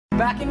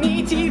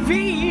BalconyTV.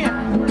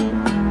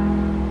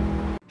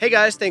 Hey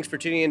guys, thanks for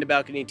tuning in to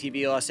Balcony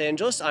TV Los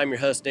Angeles. I'm your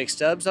host, Nick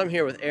Stubbs. I'm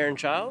here with Aaron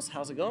Childs.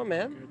 How's it going,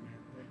 man? Good, man.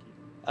 Thank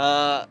you.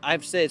 I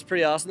have to say it's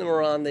pretty awesome that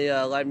we're on the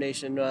Live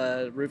Nation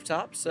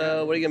rooftop.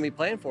 So what are you going to be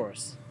playing for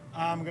us?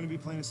 I'm going to be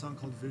playing a song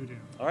called VOODOO.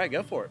 All right,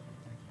 go for it.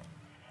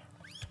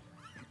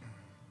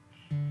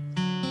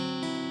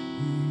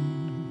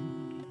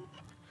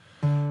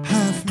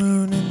 Half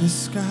moon in the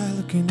sky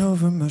looking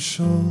over my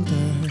shoulder.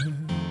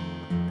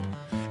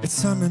 It's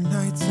summer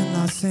nights in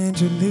Los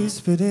Angeles,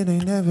 but it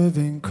ain't ever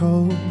been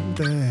colder.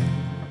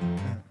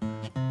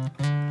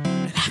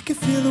 And I can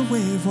feel a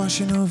wave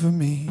washing over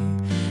me.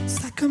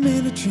 It's like I'm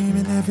in a dream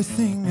and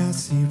everything I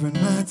see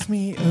reminds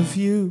me of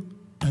you.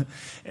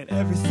 And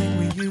everything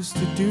we used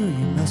to do,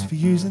 you must be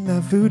using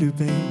that voodoo,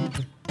 babe,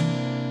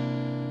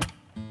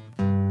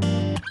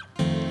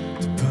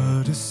 to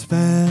put a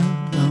spell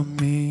on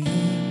me.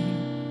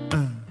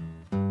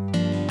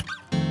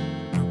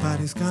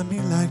 Nobody's got me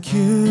like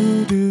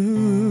you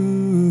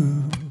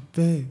do,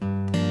 babe.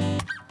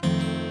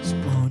 So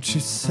won't you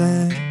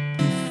set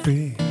me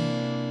free?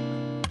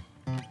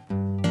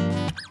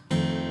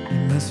 You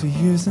must be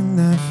using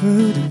that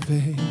voodoo,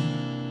 babe.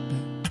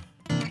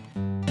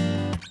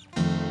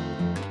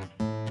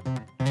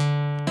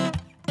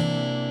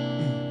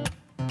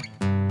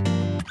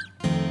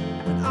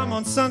 I'm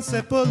on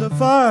Sunset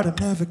Boulevard, I'm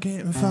never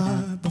getting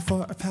far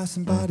before I pass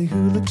somebody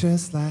who look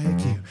just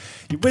like you.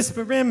 You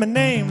whisper in my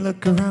name,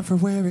 look around for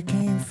where it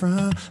came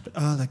from, but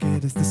all I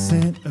get is the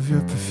scent of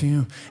your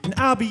perfume. And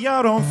I'll be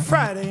out on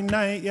Friday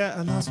night, yeah,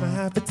 I lost my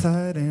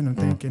appetite and I'm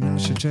thinking I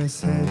should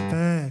just head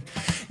back.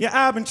 Yeah,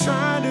 I've been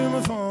trying to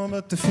move on,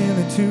 but the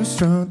feeling too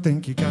strong.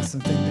 Think you got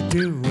something to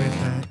do with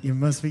that. You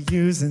must be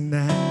using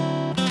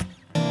that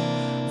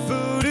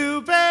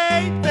voodoo,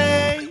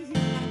 baby,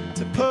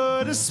 to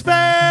put a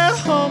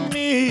spell on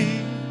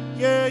me.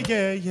 Yeah,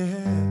 yeah,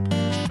 yeah.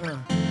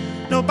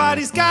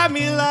 Nobody's got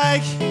me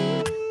like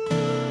you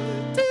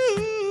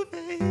do,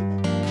 baby.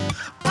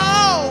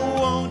 Oh,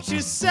 won't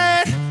you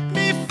set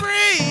me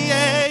free?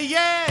 Yeah,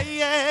 yeah,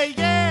 yeah,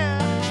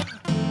 yeah.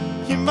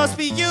 You must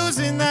be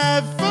using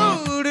that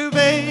voodoo,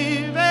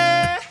 baby.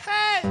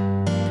 Hey.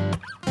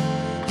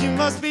 You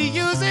must be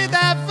using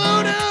that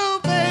voodoo,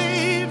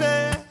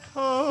 baby.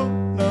 Oh,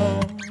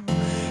 no.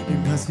 You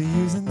must be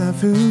using that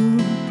voodoo,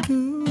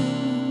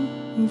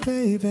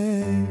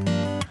 baby.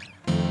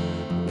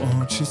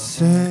 Won't you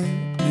set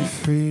me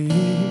free?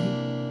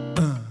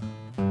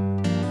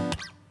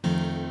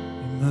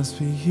 You must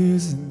be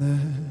using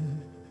that.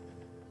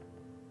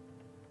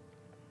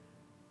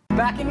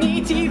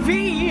 BalconyTV.